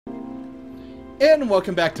And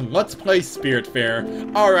welcome back to Let's Play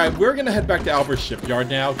Spiritfarer. Alright, we're gonna head back to Albert's shipyard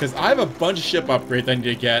now, because I have a bunch of ship upgrades I need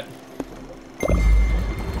to get.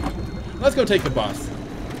 Let's go take the bus.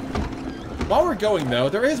 While we're going, though,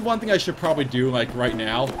 there is one thing I should probably do, like, right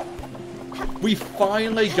now. We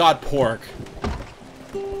finally got pork.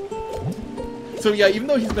 So yeah, even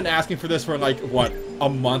though he's been asking for this for, like, what, a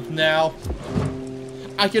month now,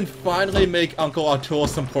 I can finally make Uncle Atul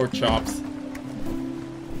some pork chops.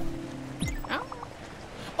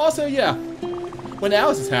 Also, yeah, when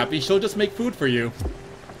Alice is happy, she'll just make food for you.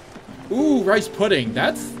 Ooh, rice pudding.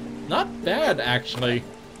 That's not bad, actually.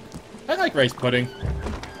 I like rice pudding.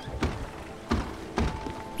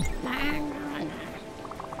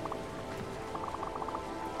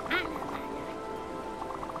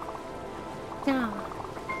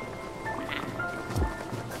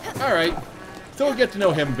 Alright, so we'll get to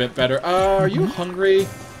know him a bit better. Are you hungry?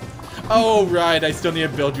 Oh, right, I still need to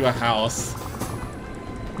build you a house.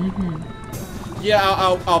 Yeah,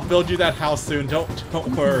 I'll build you that house soon. Don't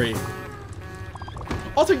worry.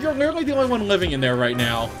 Also, you're literally the only one living in there right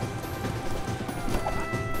now.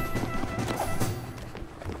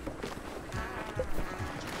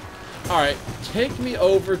 Alright, take me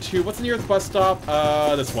over to... What's the nearest bus stop?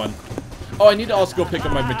 This one. Oh, I need to also go pick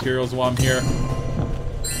up my materials while I'm here.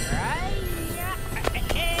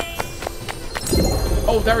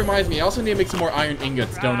 Oh, that reminds me. I also need to make some more iron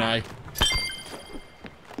ingots, don't I?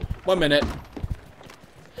 1 minute.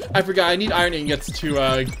 I forgot, I need iron ingots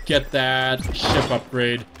to get that ship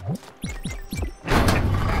upgrade.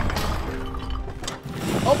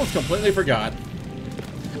 Almost completely forgot.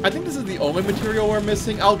 I think this is the only material we're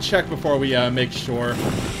missing. I'll check before we make sure.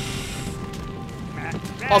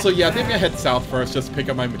 Also, yeah, I think I'm gonna head south first just to pick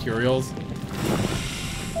up my materials.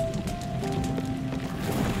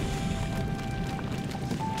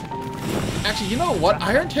 Actually, you know what?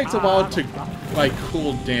 Iron takes a while to, like,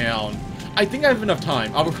 cool down. I think I have enough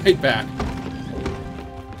time. I'll be right back.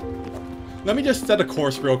 Let me just set a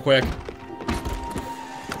course real quick.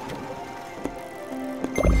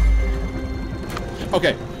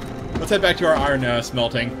 Okay, let's head back to our iron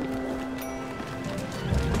smelting.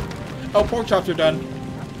 Oh, pork chops are done.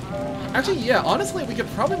 Actually, yeah, honestly, we could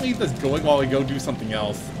probably leave this going while we go do something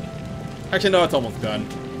else. Actually, no, it's almost done.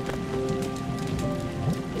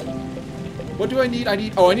 What do I need? I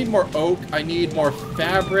need more oak, I need more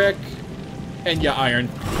fabric, and yeah, iron.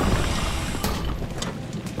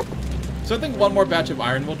 So I think one more batch of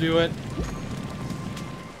iron will do it.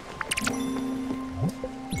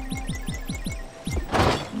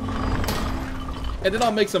 And then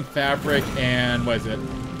I'll make some fabric and, what is it?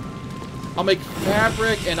 I'll make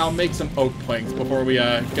fabric and I'll make some oak planks before we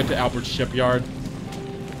get to Albert's shipyard.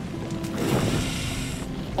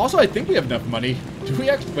 Also, I think we have enough money. Do we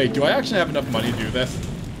actually... Wait, do I actually have enough money to do this?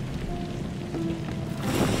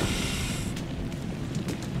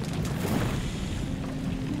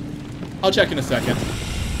 I'll check in a second.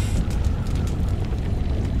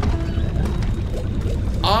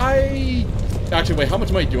 Actually, wait, how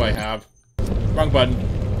much money do I have? Wrong button.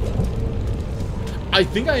 I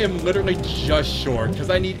think I am literally just short, because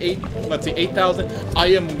I need 8,000. I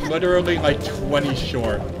am literally like 20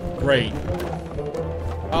 short. Great.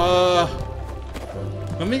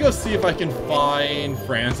 Let me go see if I can find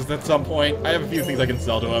Francis at some point. I have a few things I can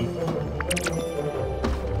sell to him.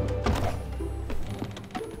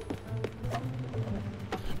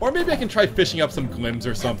 Or maybe I can try fishing up some glims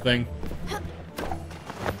or something.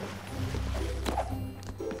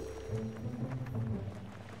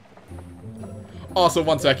 Also,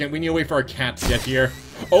 1 second. We need to wait for our cat to get here.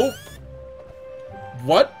 Oh!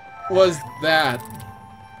 What was that?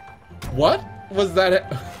 What was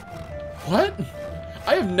that? What?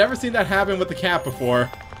 I have never seen that happen with the cat before.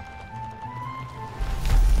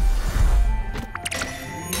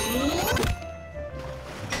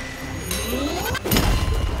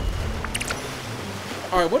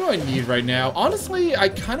 Alright, what do I need right now? Honestly, I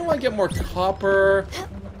kind of want to get more copper.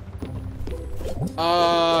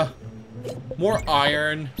 More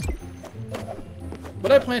iron. What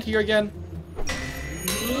did I plant here again?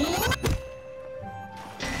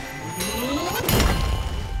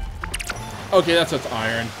 Okay, that's what's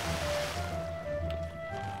iron.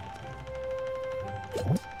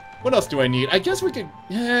 What else do I need? I guess we could...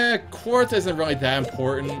 quartz isn't really that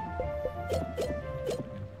important.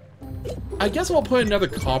 I guess we'll put another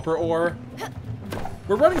copper ore.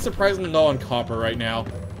 We're running surprisingly low on copper right now.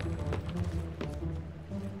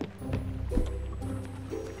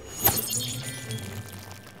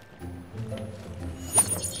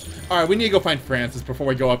 Alright, we need to go find Francis before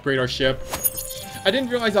we go upgrade our ship. I didn't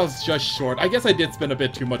realize I was just short. I guess I did spend a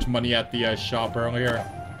bit too much money at the shop earlier.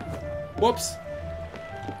 Whoops.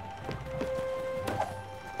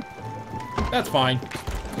 That's fine.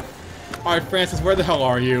 Alright, Francis, where the hell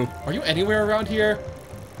are you? Are you anywhere around here?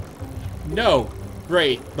 No.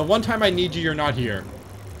 Great. The one time I need you, you're not here.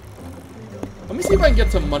 Let me see if I can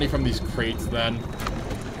get some money from these crates, then.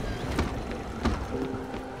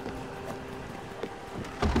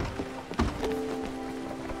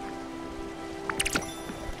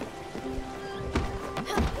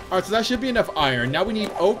 Alright, so that should be enough iron. Now we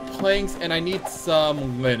need oak planks, and I need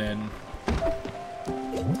some linen.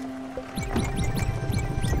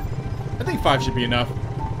 I think 5 should be enough.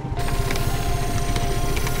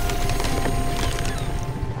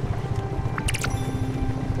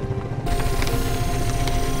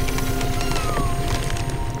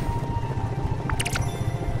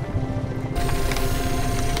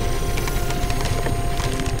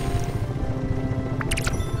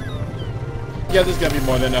 Yeah, there's gonna be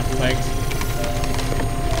more than enough planks.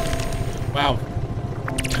 Wow.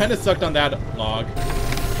 Kinda sucked on that log.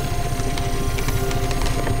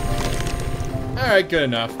 Alright, good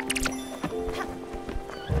enough.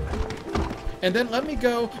 And then let me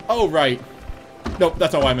go... Oh, right. Nope,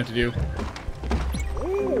 that's not what I meant to do.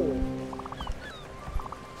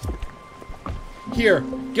 Here,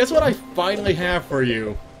 guess what I finally have for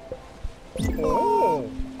you?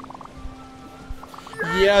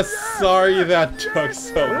 Yes, sorry that took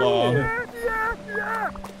so long.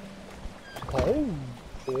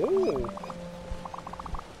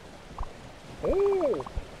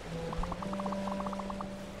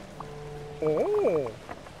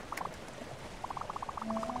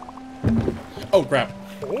 Oh, crap.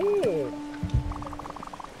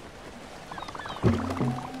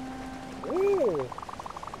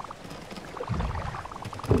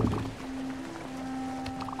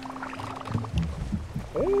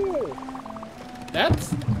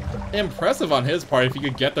 That's impressive on his part if he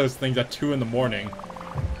could get those things at 2 in the morning.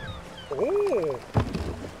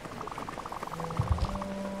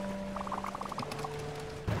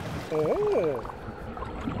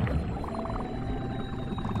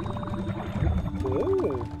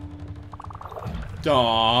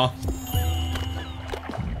 Aww.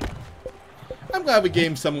 I'm glad we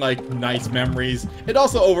gave him some, like, nice memories. It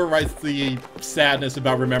also overwrites the sadness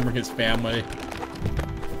about remembering his family.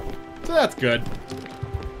 So that's good.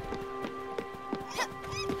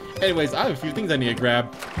 Anyways, I have a few things I need to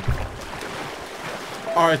grab.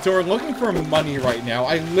 Alright, so we're looking for money right now.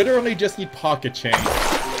 I literally just need pocket change.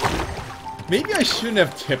 Maybe I shouldn't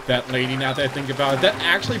have tipped that lady now that I think about it. That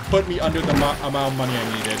actually put me under the amount of money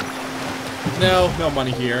I needed. No, no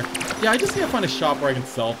money here. Yeah, I just need to find a shop where I can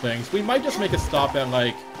sell things. We might just make a stop at,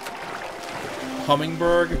 like,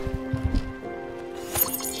 Hummingbird.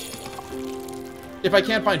 If I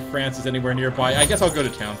can't find Francis anywhere nearby, I guess I'll go to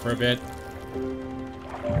town for a bit.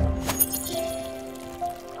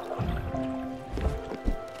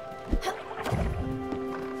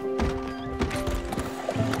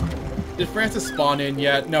 Did Francis spawn in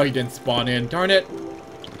yet? No, he didn't spawn in. Darn it.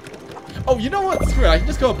 Oh, you know what? Screw it. I can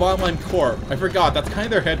just go to Bottom Line Corp. I forgot. That's kind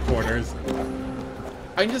of their headquarters.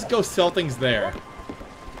 I can just go sell things there.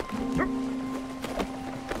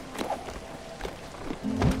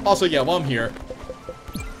 Also, yeah, while I'm here,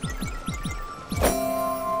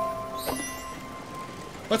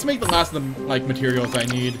 let's make the last of the, like, materials I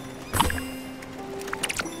need.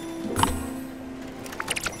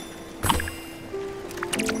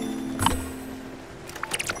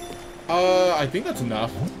 I think that's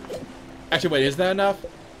enough. Actually, wait, is that enough?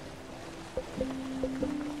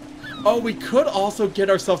 Oh, we could also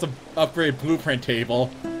get ourselves an upgraded blueprint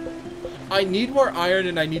table. I need more iron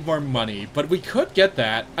and I need more money, but we could get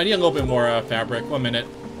that. I need a little bit more fabric. 1 minute.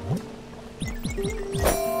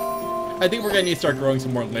 I think we're gonna need to start growing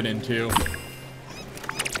some more linen, too.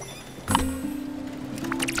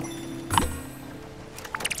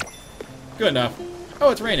 Good enough.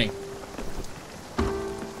 Oh, it's raining.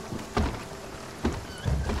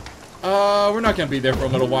 We're not gonna be there for a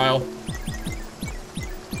little while.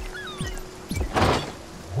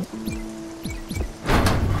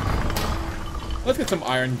 Let's get some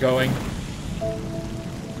iron going.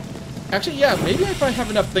 Actually, yeah, maybe if I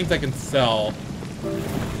have enough things I can sell.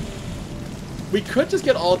 We could just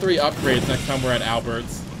get all 3 upgrades next time we're at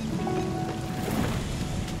Albert's.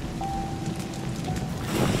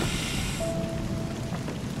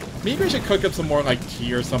 Maybe I should cook up some more, like,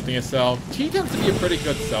 tea or something to sell. Tea tends to be a pretty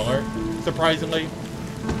good seller, surprisingly.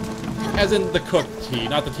 As in the cooked tea,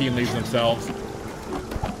 not the tea leaves themselves.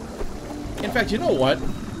 In fact, you know what?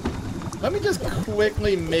 Let me just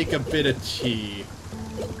quickly make a bit of tea.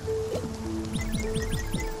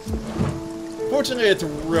 Fortunately, it's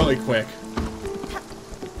really quick.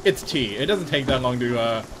 It's tea. It doesn't take that long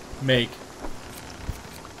to make.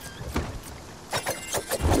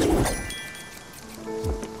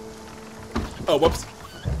 Oh, whoops.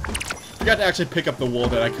 Forgot to actually pick up the wool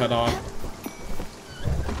that I cut off.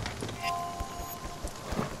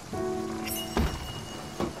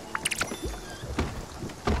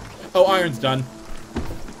 Oh, iron's done.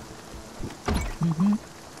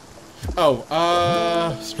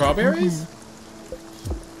 Oh, strawberries?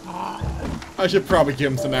 I should probably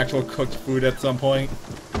give him some actual cooked food at some point.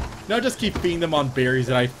 No, just keep feeding them on berries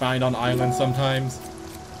that I find on islands sometimes.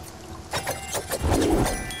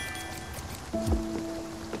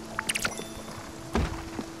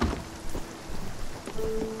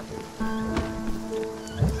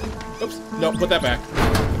 Oops, no, put that back.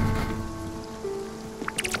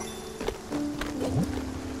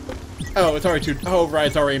 Oh, it's already oh, right,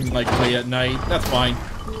 it's already, like, late at night. That's fine.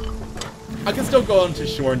 I can still go onto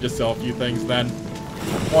shore and just sell a few things then,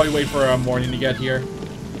 while we wait for morning to get here.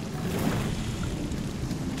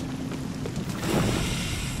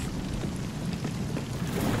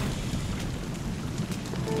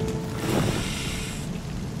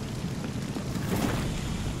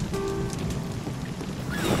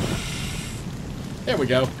 There we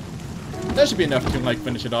go. That should be enough to, like,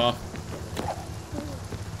 finish it off.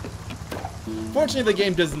 Fortunately, the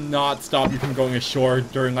game does not stop you from going ashore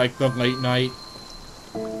during, like, the late night.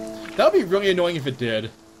 That would be really annoying if it did.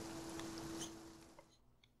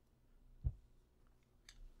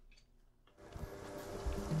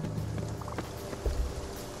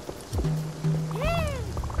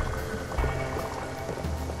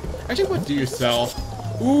 Actually, what do you sell?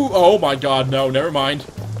 Ooh, oh my god, no, never mind.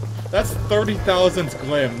 That's 30,000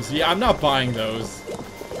 glims. Yeah, I'm not buying those.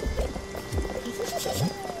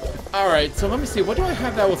 Alright, so let me see. What do I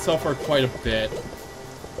have that will sell for quite a bit?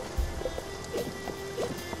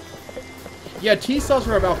 Yeah, tea sells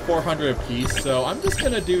for about 400 a piece, so I'm just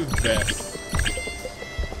gonna do this.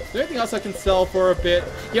 Is there anything else I can sell for a bit?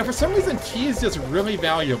 Yeah, for some reason, tea is just really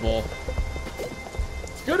valuable.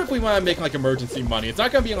 It's good if we want to make, like, emergency money. It's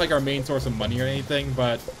not gonna be, like, our main source of money or anything,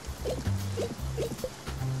 but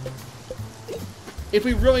if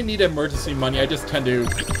we really need emergency money, I just tend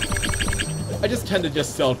to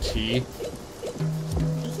just sell tea.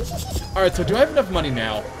 Alright, so do I have enough money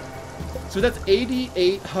now? So that's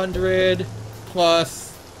 8,800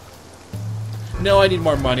 plus... No, I need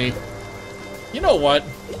more money. You know what?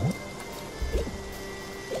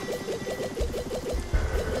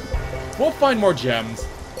 We'll find more gems.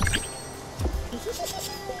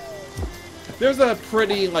 There's a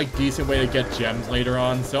pretty, like, decent way to get gems later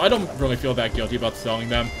on, so I don't really feel that guilty about selling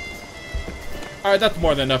them. Alright, that's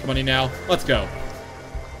more than enough money now. Let's go.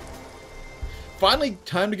 Finally,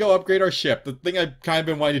 time to go upgrade our ship. The thing I've kind of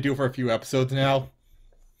been wanting to do for a few episodes now.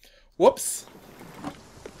 Whoops.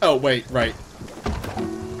 Oh, wait, right.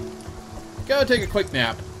 Gotta take a quick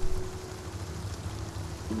nap.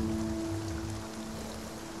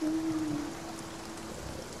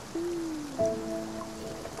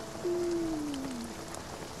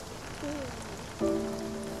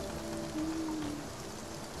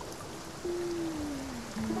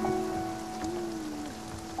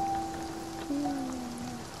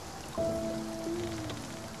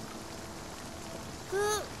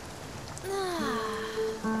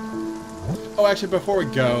 Oh, actually, before we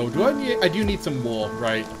go, I do need some wool,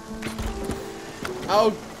 right?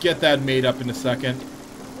 I'll get that made up in a second.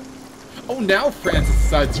 Oh, now Francis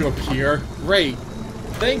decides to appear. Great.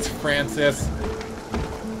 Thanks, Francis.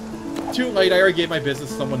 Too late, I already gave my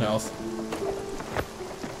business to someone else.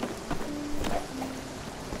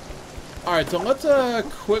 Alright, so let's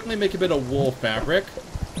quickly make a bit of wool fabric.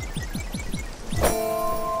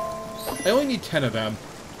 I only need 10 of them.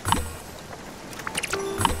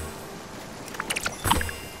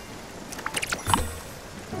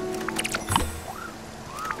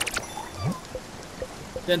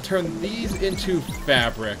 Then turn these into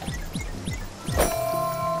fabric.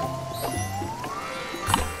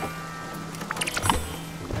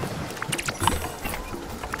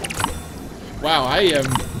 Wow, I am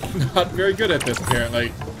not very good at this,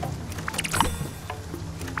 apparently.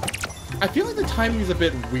 I feel like the timing is a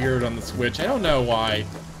bit weird on the Switch. I don't know why.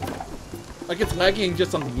 Like, it's lagging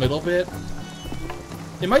just a little bit.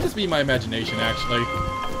 It might just be my imagination, actually.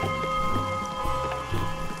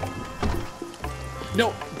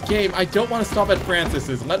 No, game, I don't want to stop at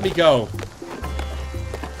Francis's. Let me go.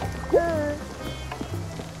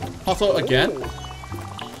 Also, again?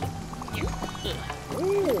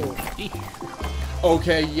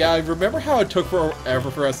 Okay, yeah, remember how it took forever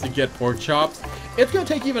for us to get pork chops? It's gonna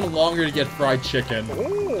take even longer to get fried chicken.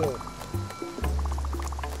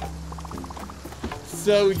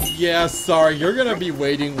 So, yeah, sorry, you're gonna be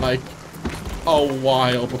waiting, like, a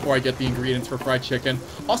while before I get the ingredients for fried chicken.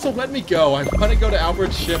 Also, let me go. I want to go to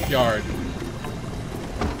Albert's shipyard.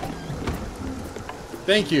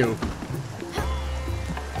 Thank you.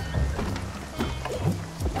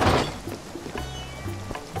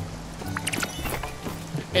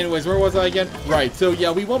 Anyways, where was I again? Right, so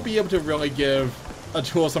yeah, we won't be able to really give a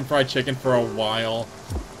Jewel some fried chicken for a while.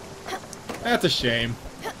 That's a shame.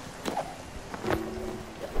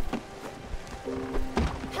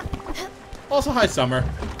 Also, hi, Summer.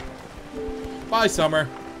 Bye, Summer.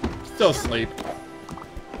 Still asleep.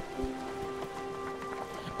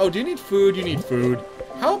 Oh, do you need food? You need food.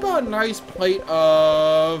 How about a nice plate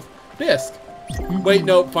of bisque? Wait,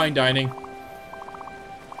 nope, fine dining.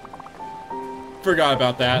 Forgot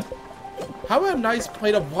about that. How about a nice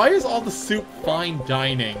plate of... Why is all the soup fine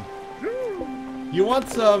dining? You want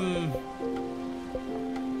some...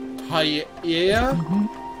 paella?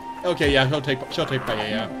 Okay, yeah, she'll take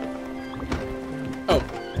paella. Oh.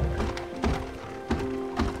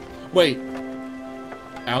 Wait.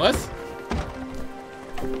 Alice?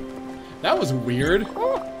 That was weird.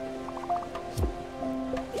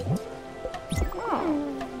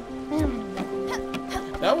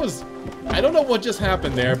 That was... I don't know what just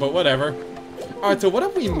happened there, but whatever. Alright, so what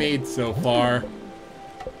have we made so far?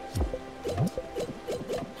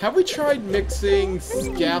 Have we tried mixing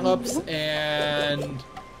scallops and...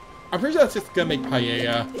 I'm pretty sure that's just gonna make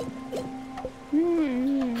paella.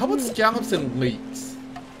 How about scallops and leeks?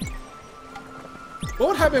 What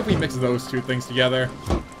would happen if we mix those two things together?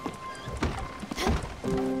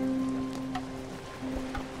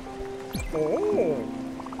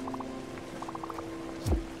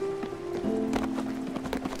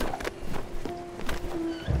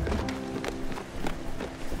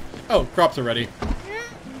 Oh, crops are ready.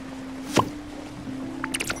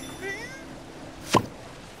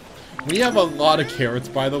 We have a lot of carrots,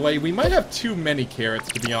 by the way. We might have too many carrots,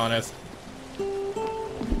 to be honest.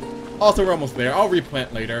 Also, we're almost there. I'll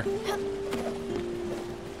replant later.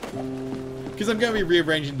 Because I'm going to be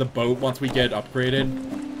rearranging the boat once we get it upgraded.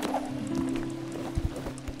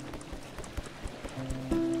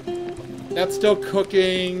 That's still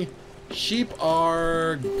cooking. Sheep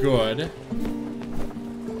are good.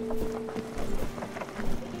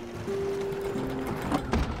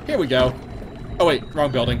 Here we go. Oh wait,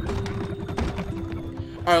 wrong building.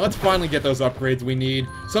 Alright, let's finally get those upgrades we need.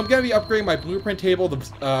 So I'm gonna be upgrading my blueprint table,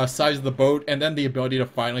 the size of the boat, and then the ability to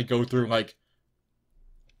finally go through, like,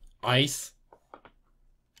 ice.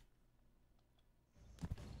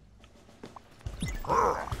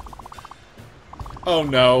 Oh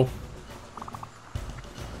no.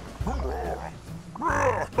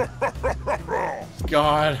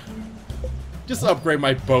 God. Just upgrade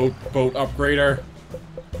my boat upgrader.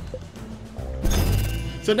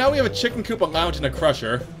 So now we have a chicken coop, a lounge, and a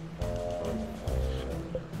crusher.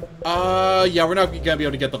 Yeah, we're not gonna be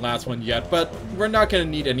able to get the last one yet, but we're not gonna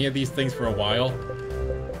need any of these things for a while.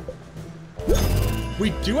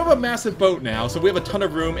 We do have a massive boat now, so we have a ton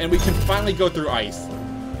of room, and we can finally go through ice.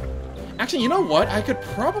 Actually, you know what? I could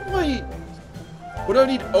probably... What do I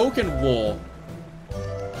need? Oak and wool.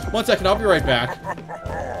 1 second, I'll be right back.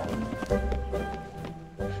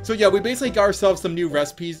 So yeah, we basically got ourselves some new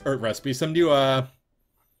some new,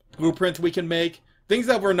 blueprints we can make. Things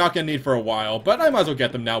that we're not going to need for a while, but I might as well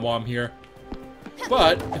get them now while I'm here.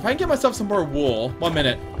 But, if I can get myself some more wool... 1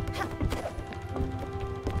 minute.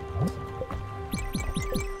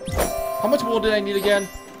 How much wool did I need again?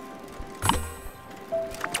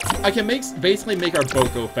 I can basically make our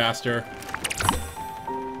boat go faster.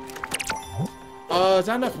 Is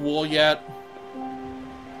that enough wool yet?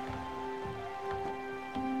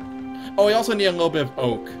 Oh, we also need a little bit of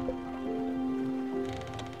oak.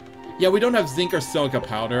 Yeah, we don't have zinc or silica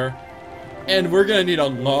powder. And we're gonna need a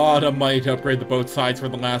lot of money to upgrade the boat sides for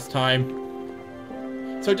the last time.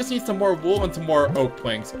 So I just need some more wool and some more oak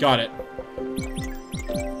planks. Got it.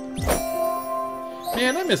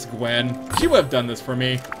 Man, I miss Gwen. She would have done this for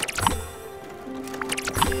me.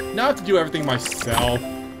 Now I have to do everything myself.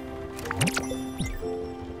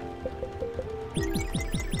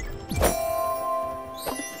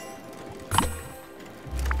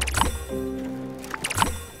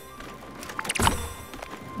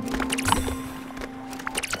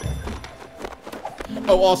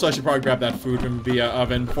 Oh, also, I should probably grab that food from the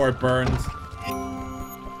oven before it burns.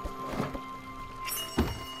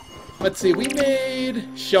 Let's see, we made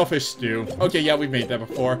shellfish stew. Okay, yeah, we've made that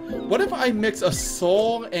before. What if I mix a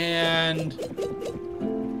soul and...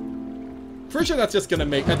 Pretty sure that's just gonna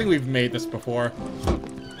make... I think we've made this before.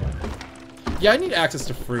 Yeah, I need access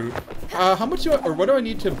to fruit. How much do I... Or what do I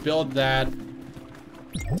need to build that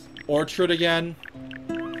orchard again?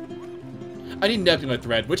 I need nebula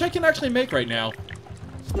thread, which I can actually make right now.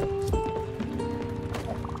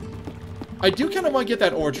 I do kind of want to get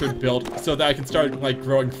that orchard built so that I can start, like,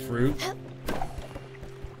 growing fruit.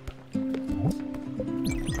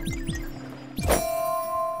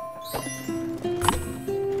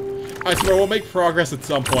 I swear we'll make progress at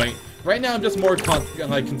some point. Right now I'm just more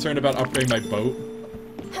concerned about upgrading my boat.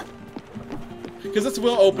 Because this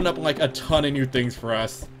will open up like a ton of new things for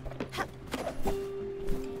us.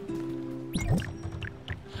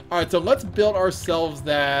 Alright, so let's build ourselves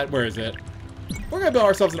that... Where is it? We're gonna build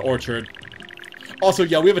ourselves an orchard. Also,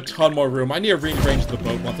 yeah, we have a ton more room. I need to rearrange the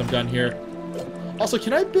boat once I'm done here. Also,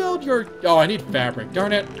 can I build your... Oh, I need fabric.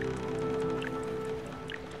 Darn it.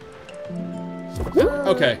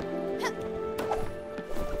 Okay.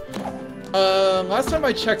 Last time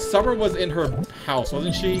I checked, Summer was in her house,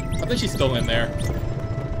 wasn't she? I think she's still in there.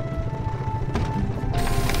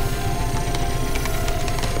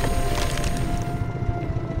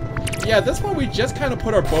 Yeah, this one we just kind of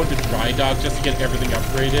put our boat to dry dock just to get everything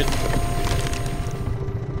upgraded.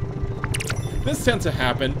 This tends to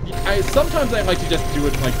happen. Sometimes I like to just do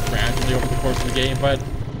it like gradually over the course of the game, but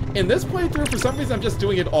in this playthrough, for some reason, I'm just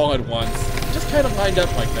doing it all at once. Just kind of lined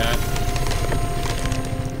up like that.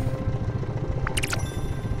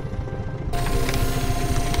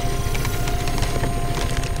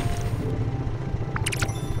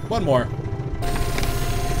 One more.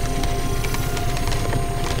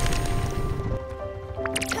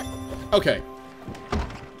 Okay.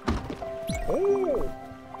 Oh.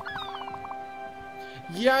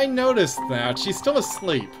 Yeah, I noticed that. She's still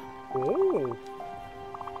asleep. Oh.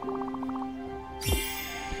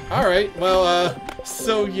 Alright, well,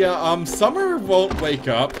 so yeah, Summer won't wake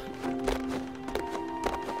up.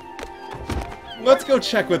 Let's go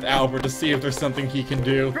check with Albert to see if there's something he can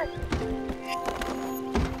do.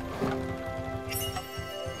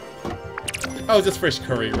 Oh, it's just fish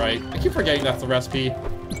curry, right? I keep forgetting that's the recipe.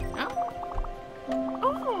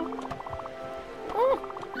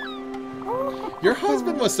 Your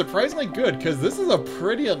husband was surprisingly good, because this is a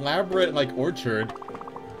pretty elaborate, like, orchard.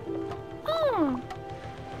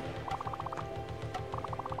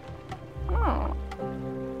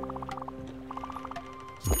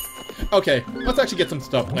 Okay, let's actually get some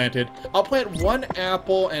stuff planted. I'll plant one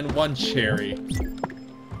apple and one cherry.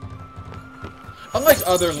 Unlike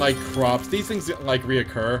other, like, crops, these things, like,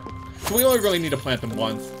 reoccur. So we only really need to plant them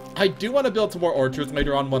once. I do want to build some more orchards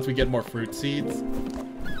later on once we get more fruit seeds.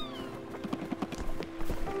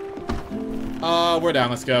 We're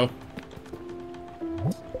down, let's go.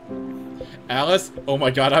 Alice? Oh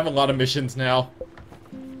my god, I have a lot of missions now.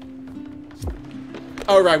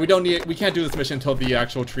 Oh right, we can't do this mission until the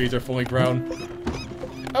actual trees are fully grown.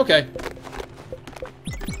 Okay.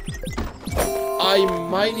 I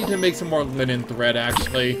might need to make some more linen thread,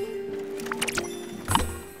 actually.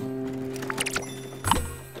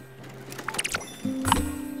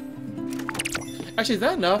 Actually, is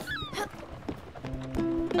that enough?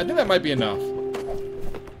 I think that might be enough.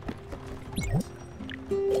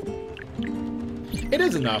 It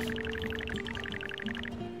is enough.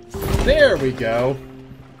 There we go.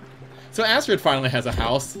 So Astrid finally has a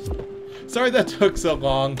house. Sorry that took so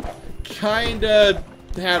long. Kinda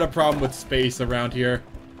had a problem with space around here.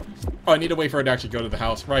 Oh, I need to wait for her to actually go to the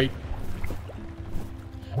house, right?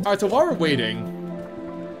 Alright, so while we're waiting...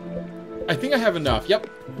 I think I have enough. Yep.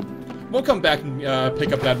 We'll come back and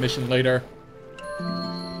pick up that mission later.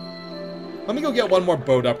 Let me go get one more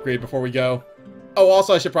boat upgrade before we go. Oh,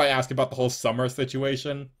 also I should probably ask about the whole summer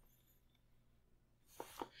situation.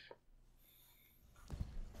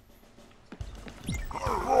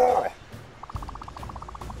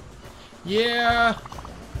 Yeah.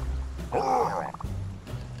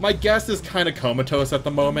 My guess is kind of comatose at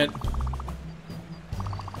the moment.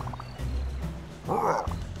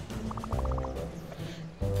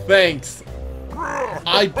 Thanks.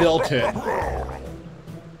 I built it.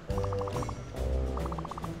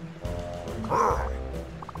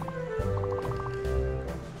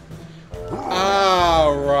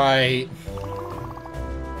 Alright.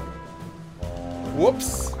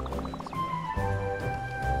 Whoops.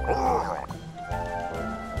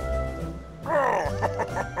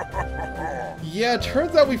 Yeah, it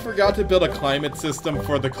turns out we forgot to build a climate system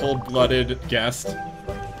for the cold-blooded guest.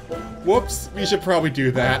 Whoops, we should probably do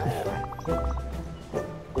that.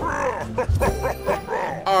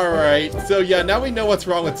 Alright, so yeah, now we know what's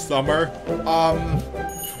wrong with Summer.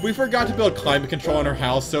 We forgot to build climate control in her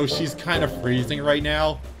house, so she's kind of freezing right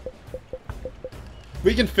now.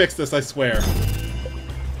 We can fix this, I swear.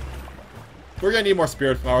 We're gonna need more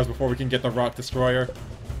Spiritfers before we can get the Rock Destroyer.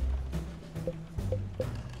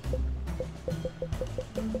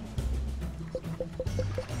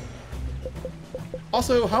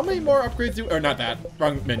 Also, how many more upgrades do... Or not that.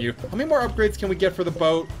 Wrong menu. How many more upgrades can we get for the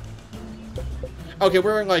boat? Okay,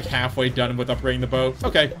 we're like halfway done with upgrading the boat.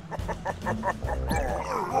 Okay.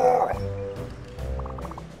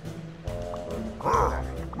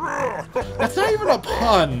 That's not even a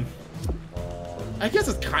pun. I guess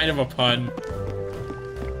it's kind of a pun.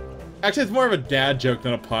 Actually, it's more of a dad joke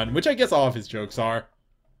than a pun, which I guess all of his jokes are.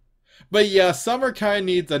 But yeah, Summer kind of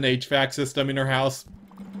needs an HVAC system in her house.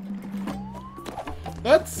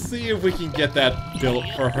 Let's see if we can get that built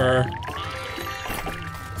for her.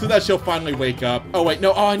 So that she'll finally wake up. Oh wait,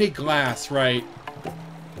 no, I need glass, right.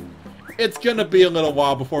 It's gonna be a little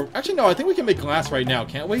while before... Actually, no, I think we can make glass right now,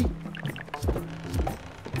 can't we?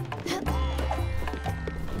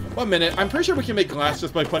 1 minute, I'm pretty sure we can make glass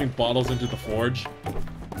just by putting bottles into the forge.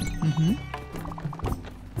 Mm-hmm.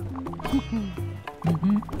 Mm-hmm.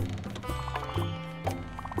 Mm-hmm.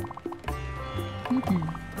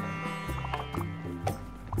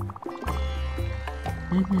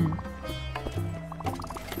 Mm-hmm.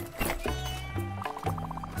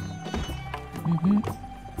 Mm-hmm.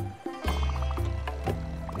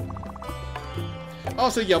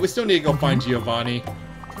 Also, yeah, we still need to go find Giovanni.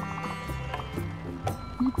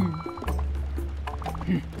 Mm-hmm.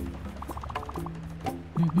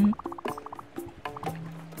 Mm-hmm.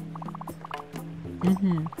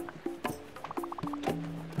 Mm-hmm.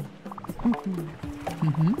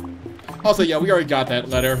 Mm-hmm. Also, yeah, we already got that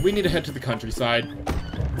letter. We need to head to the countryside.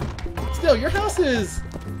 Still, your house is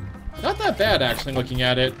not that bad, actually, looking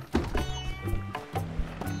at it.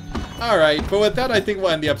 Alright, but with that, I think we'll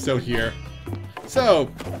end the episode here.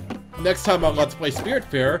 So, next time on Let's Play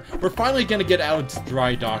Spiritfarer, we're finally gonna get out to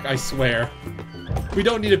dry dock, I swear. We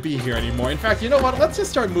don't need to be here anymore. In fact, you know what? Let's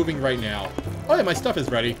just start moving right now. Oh yeah, my stuff is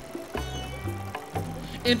ready.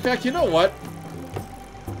 In fact, you know what?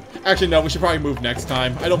 Actually, no, we should probably move next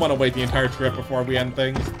time. I don't want to wait the entire trip before we end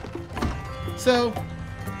things. So,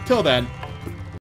 till then,